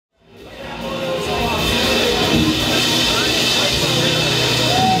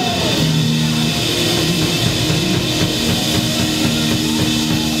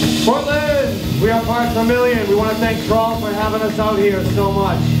thank Crawl for having us out here so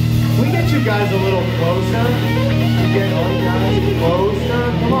much. Can we get you guys a little closer? Can we get all you guys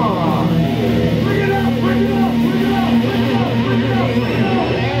closer? Come on. Bring it up, bring it up, bring it up, bring it up, bring it up, bring it up.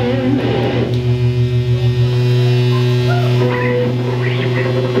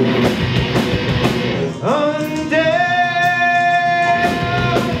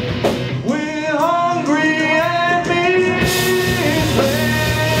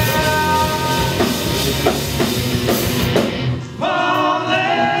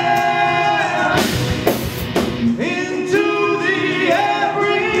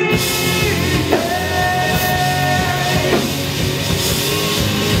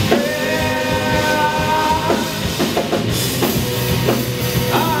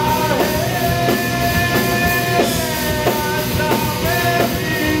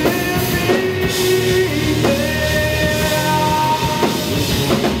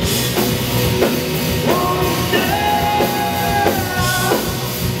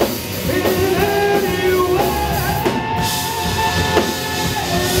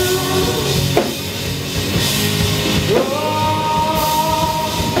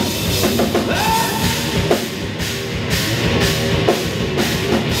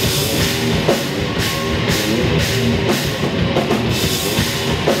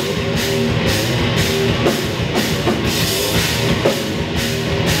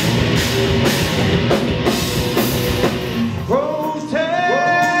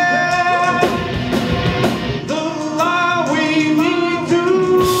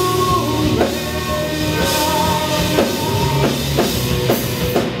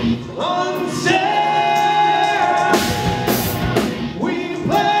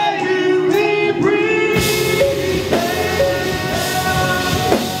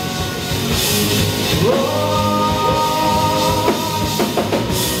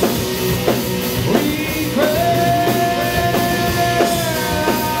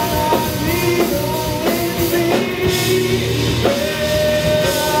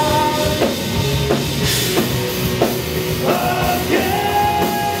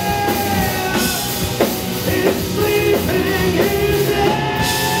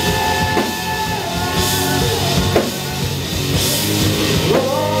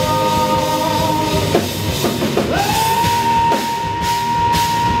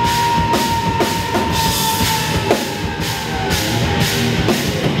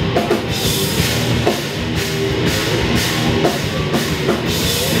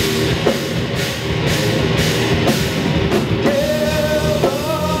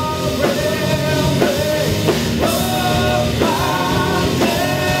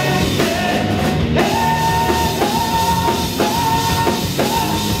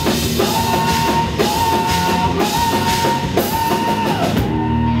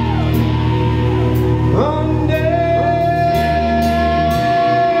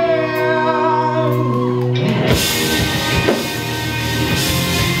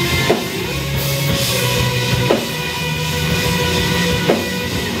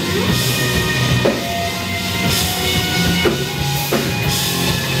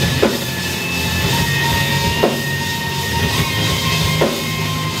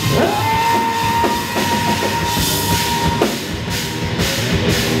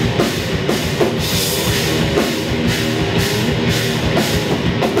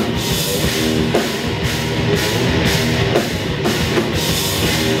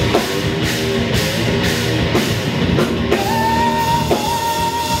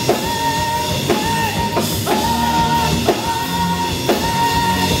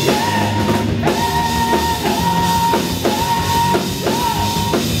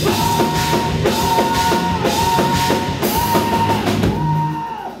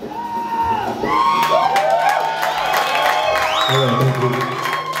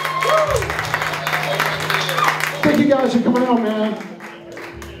 Thank you guys for coming out, man.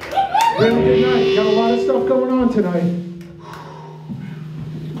 Really good night. Got a lot of stuff going on tonight.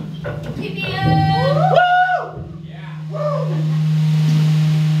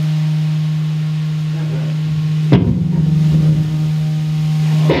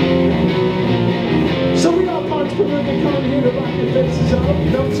 So we got Mark's Pavilion coming here to rock your faces up,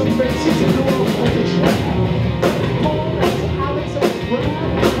 melt some faces, and do all kinds of shit. Paul, that's Alex, that's Brad,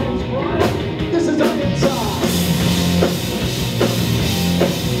 that's Brian. This is our inside.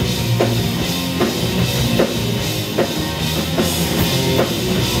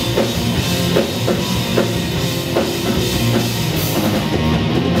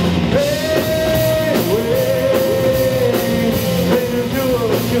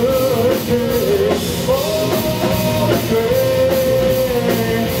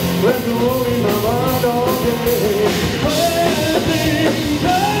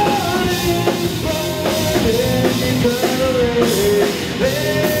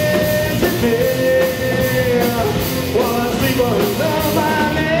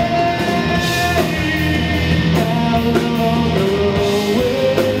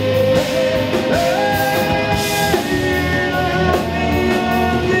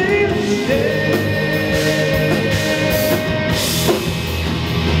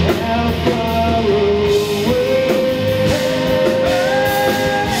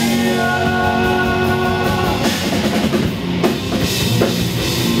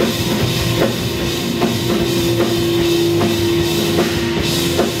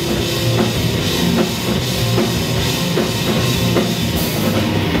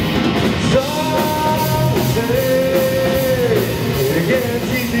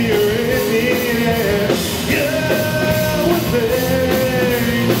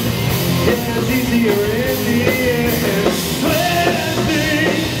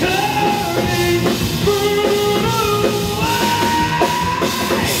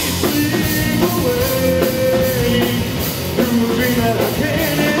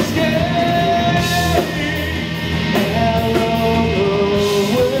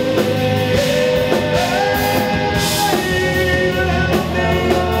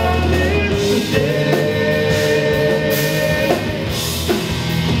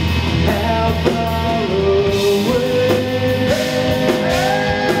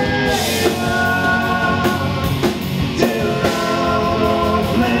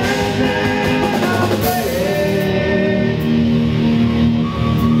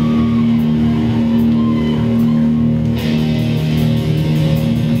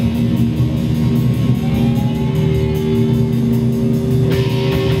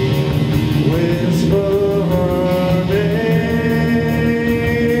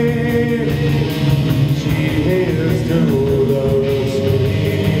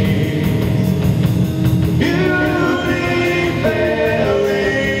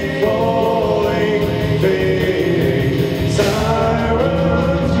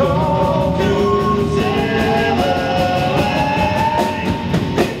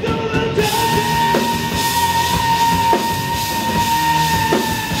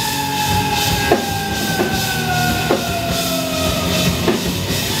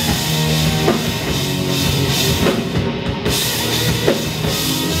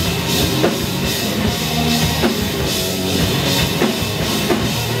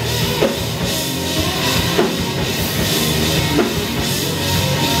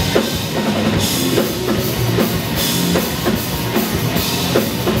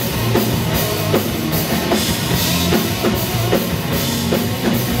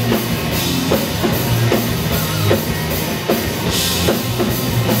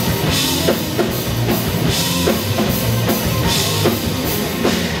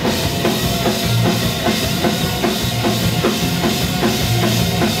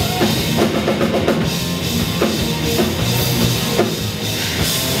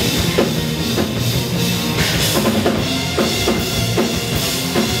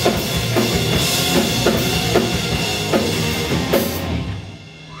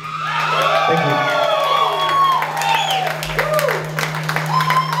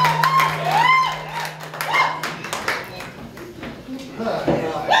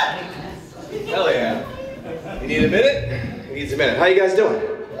 Hell yeah. You need a minute? He needs a minute. How you guys doing?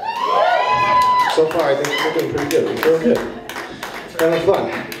 So far, I think we're doing pretty good. We're feeling good. It's having fun.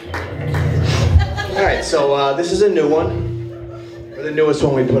 All right, so this is a new one. Or the newest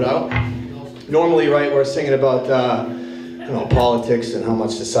one we put out. Normally, right, we're singing about, you know, politics and how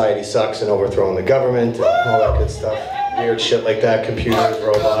much society sucks and overthrowing the government and all that good stuff. Weird shit like that, computers,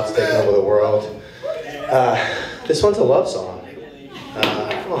 robots taking over the world. This one's a love song.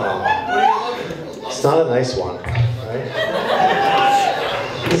 Come on. It's not a nice one, right?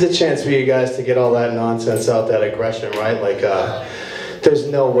 This is a chance for you guys to get all that nonsense out, that aggression, right? Like, there's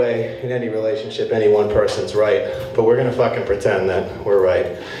no way in any relationship any one person's right, but we're gonna fucking pretend that we're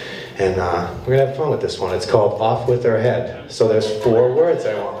right. And we're gonna have fun with this one. It's called Off With Her Head. So there's 4 words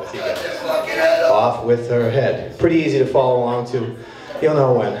I want with you guys. Off with her head. Pretty easy to follow along to. You'll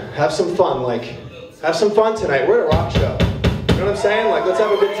know when. Have some fun, like, have some fun tonight. We're at a rock show. You know what I'm saying? Like, let's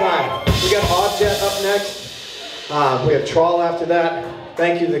have a good time. We got Object up next. We have Trawl after that.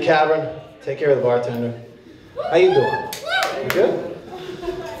 Thank you to the Cavern. Take care of the bartender. How you doing? You good?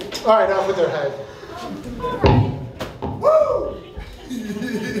 All right, Off With Her Head. Woo!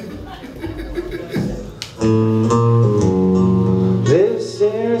 This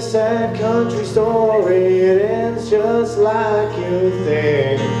here sad country story, it ends just like you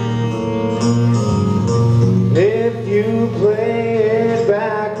think. If you play it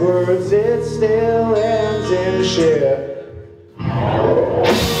backwards, it still ends in shit. Oh,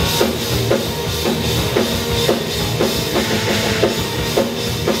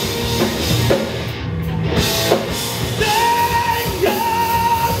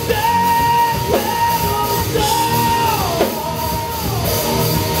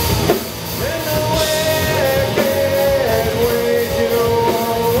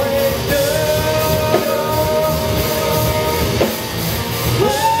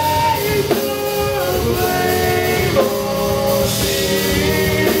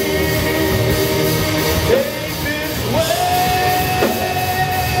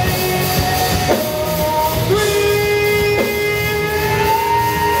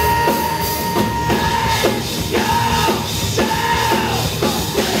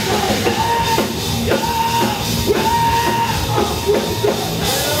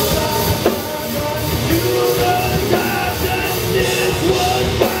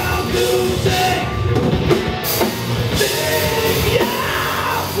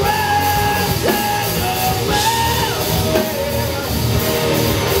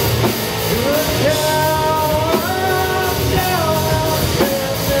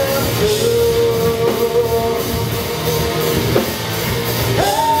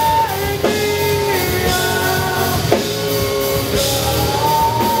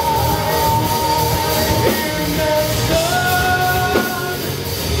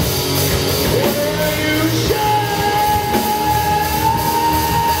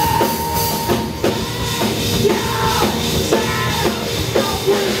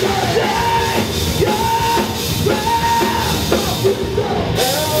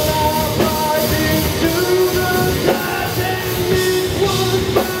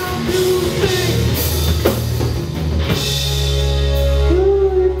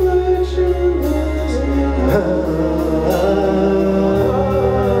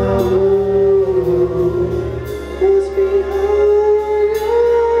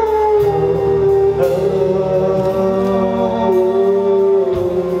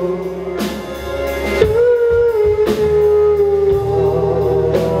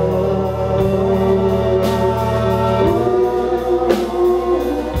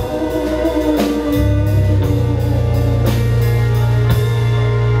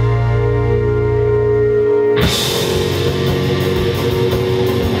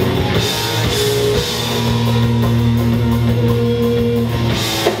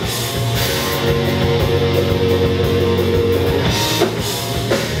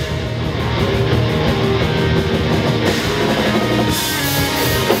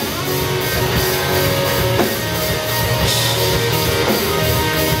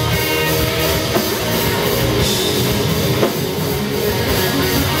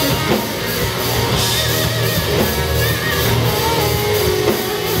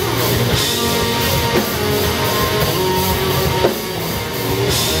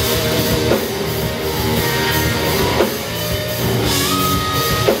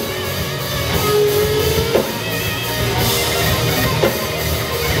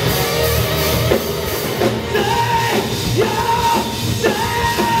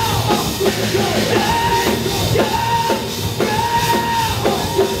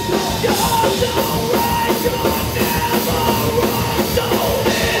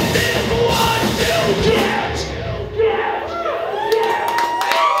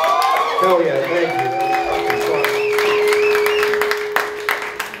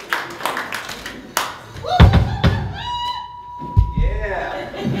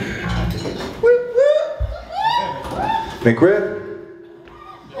 McRib.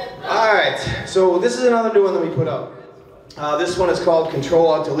 Alright, so this is another new one that we put up. This one is called Control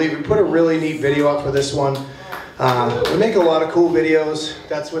Alt Delete. We put a really neat video up for this one. We make a lot of cool videos.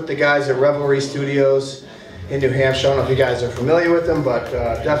 That's with the guys at Revelry Studios in New Hampshire. I don't know if you guys are familiar with them, but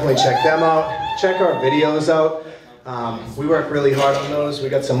definitely check them out. Check our videos out. We work really hard on those. We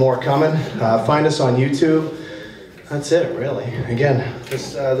got some more coming. Find us on YouTube. That's it, really. Again,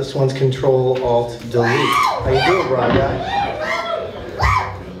 this one's Control Alt Delete. How you doing, broad guy?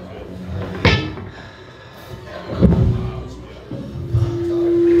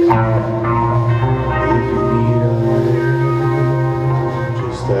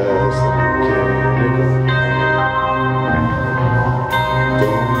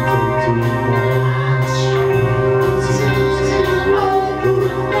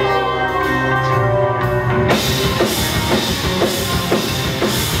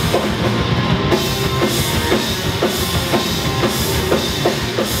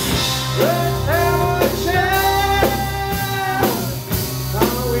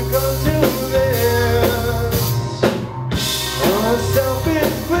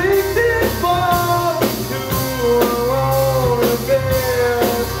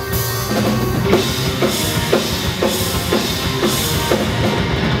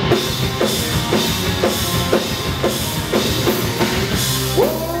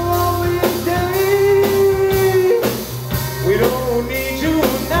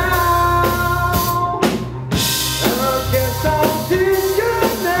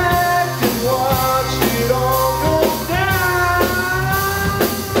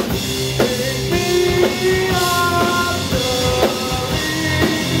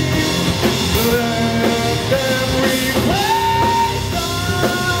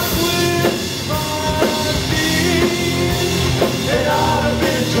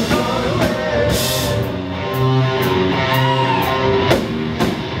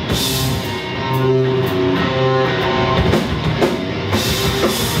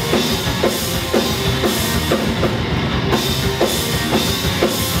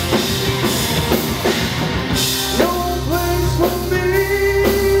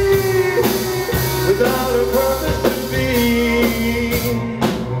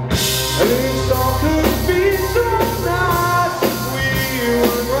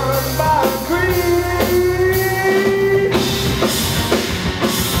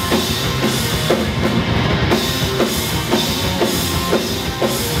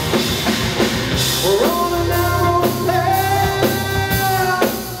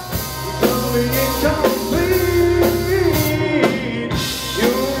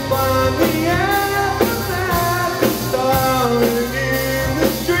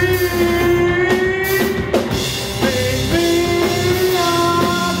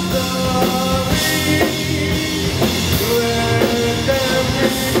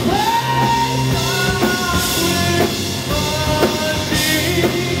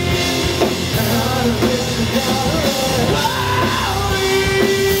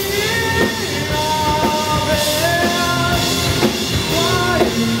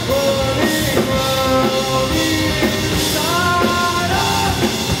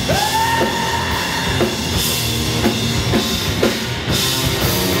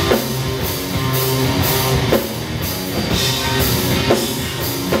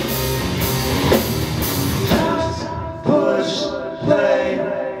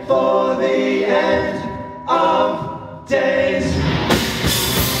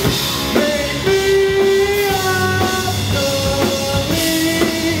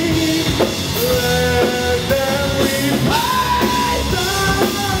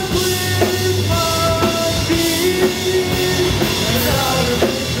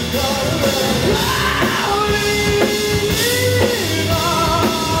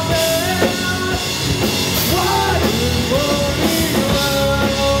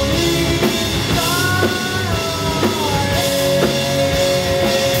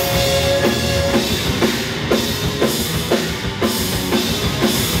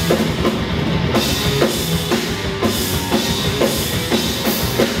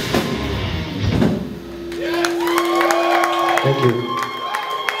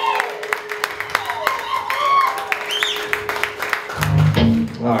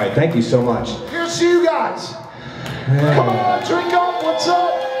 All right, thank you so much. Here's to you guys. Come on, drink up, what's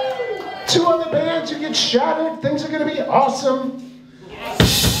up? 2 other bands, you get shattered, things are gonna be awesome.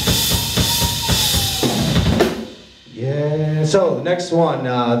 Yeah, so the next one,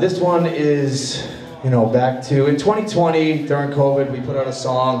 this one is, back to, in 2020, during COVID, we put out a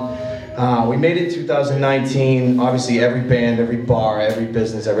song. We made it in 2019. Obviously, every band, every bar, every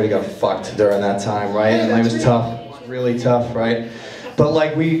business, everybody got fucked during that time, right? And life was tough. really tough, right? But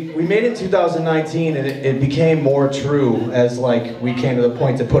like we made it in 2019, and it became more true as like we came to the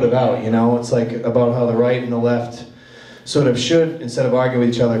point to put it out. You know, it's like about how the right and the left sort of should, instead of arguing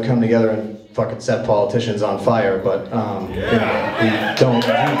with each other, come together and fucking set politicians on fire. But you know, we don't do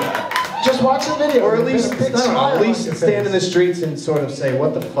that. Just watch the video. Or at least, at least stand in the streets and sort of say,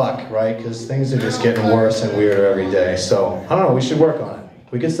 what the fuck, right? Because things are just getting worse and weirder every day. So, I don't know, we should work on it.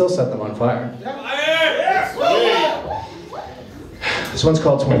 We can still set them on fire. This one's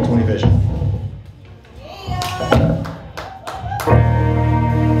called 2020 Vision.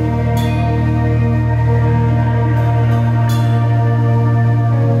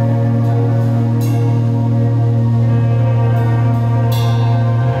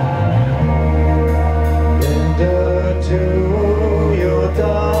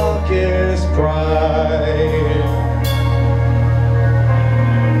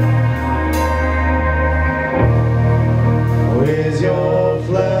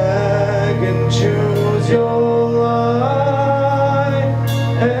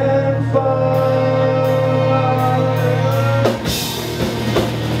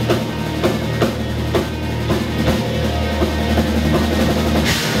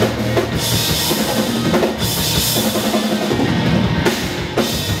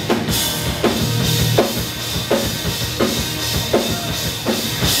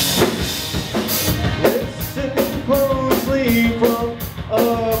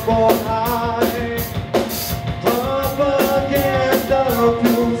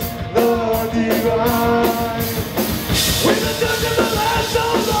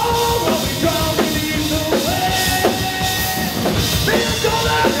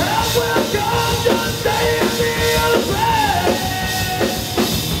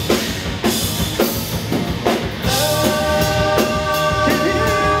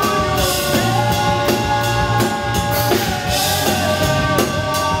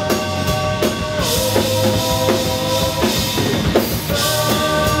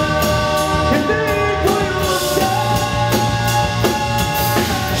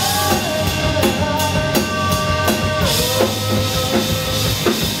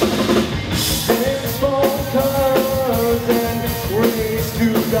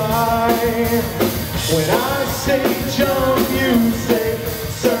 When I say jump, you say,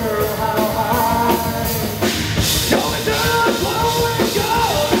 sir, how high? You're eternal glow and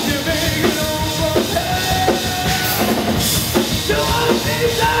gold, you're making overhead. Do I see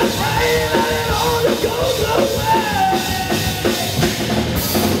that rain and it all goes away?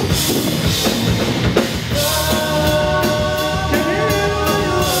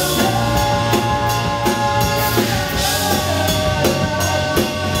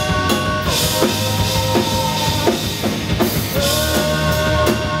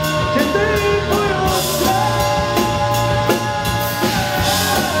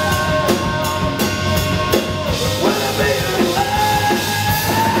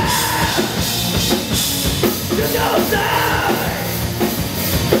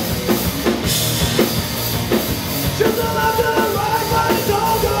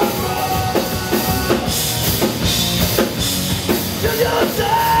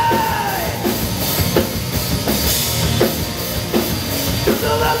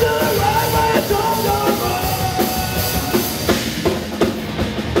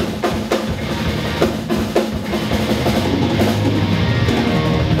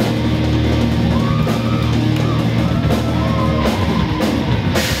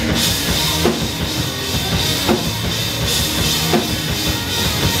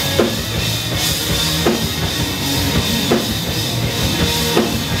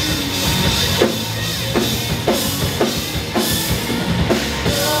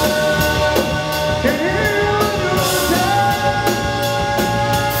 Can you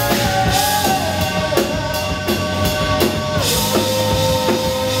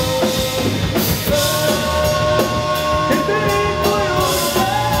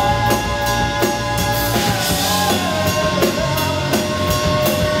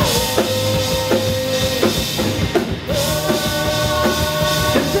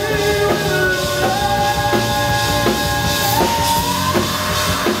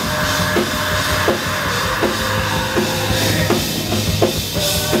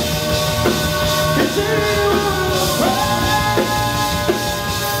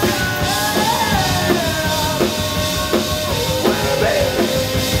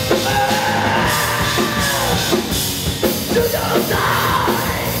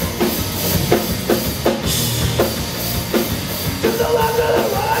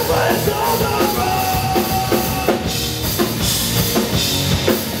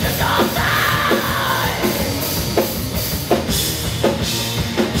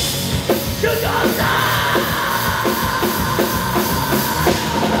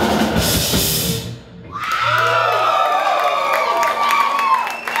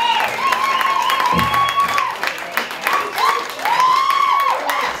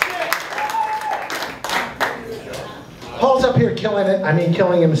killing it. I mean,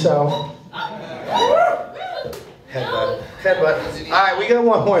 killing himself. Headbutt. Headbutt. All right, we got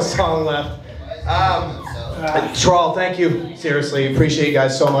one more song left. Troll, thank you. Seriously, appreciate you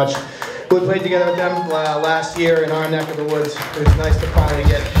guys so much. We played together with them last year in our neck of the woods. It was nice to finally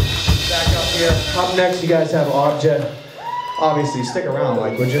get back up here. Up next, you guys have Object. Obviously, stick around,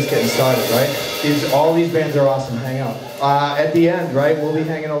 like we're just getting started, right? All these bands are awesome. Hang out. At the end, right, we'll be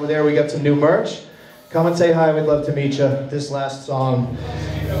hanging over there. We got some new merch. Come and say hi. We'd love to meet you. This last song,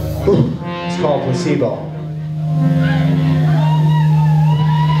 it's called Placebo.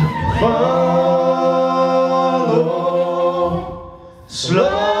 Follow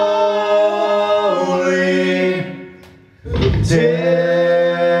slowly till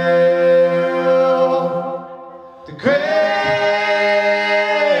the grave.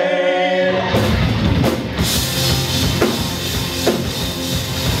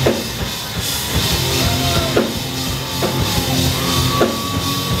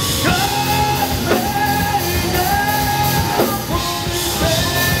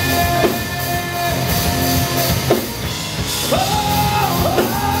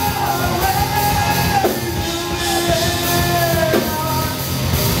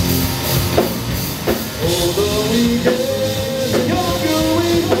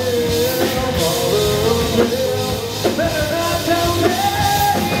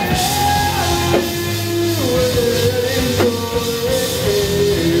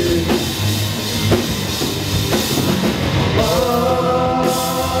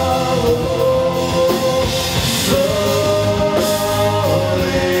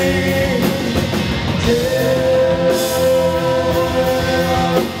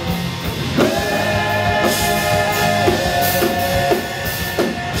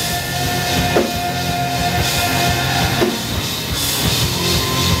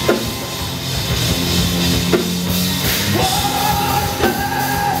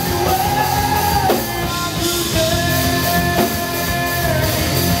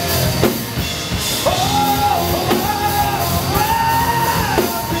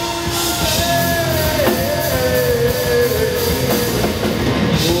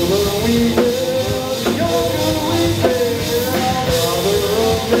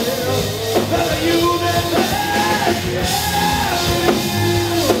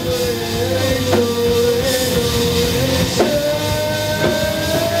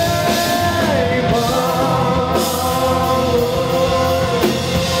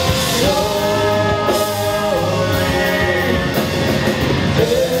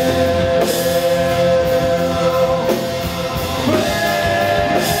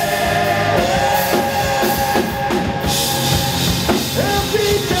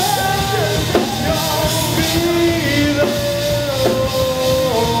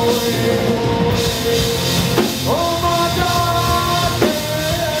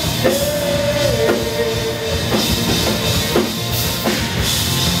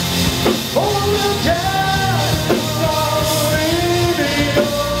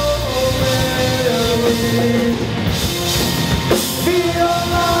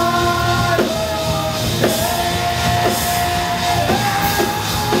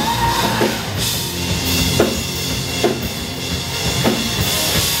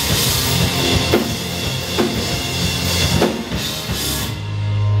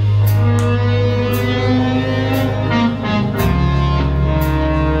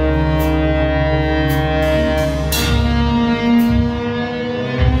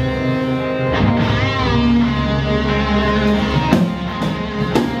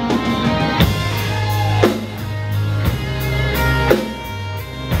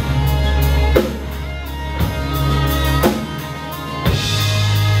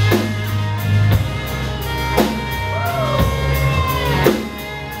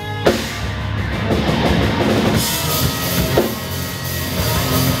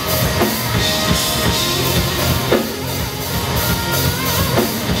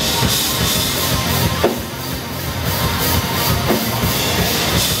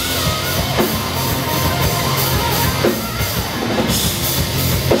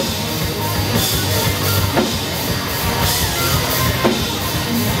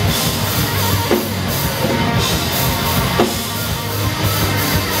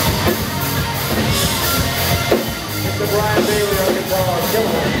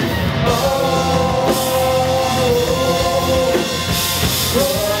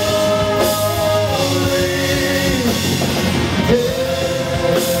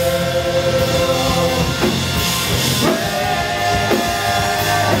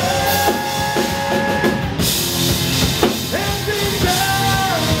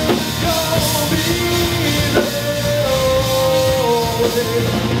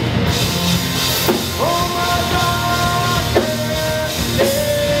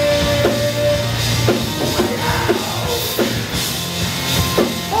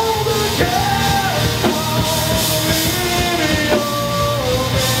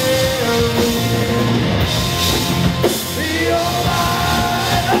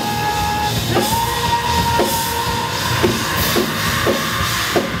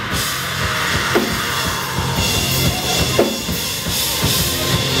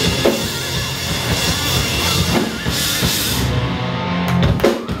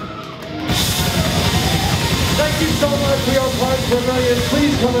 much. We are Parts Per Million.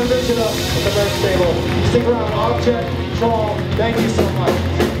 Please come and visit us at the merch table. Stick around. Object, Troll. Thank you so much.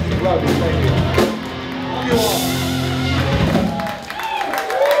 Love you. Thank you. Love you all.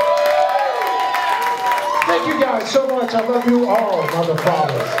 Thank you guys so much. I love you all, mother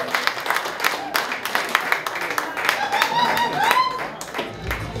fathers.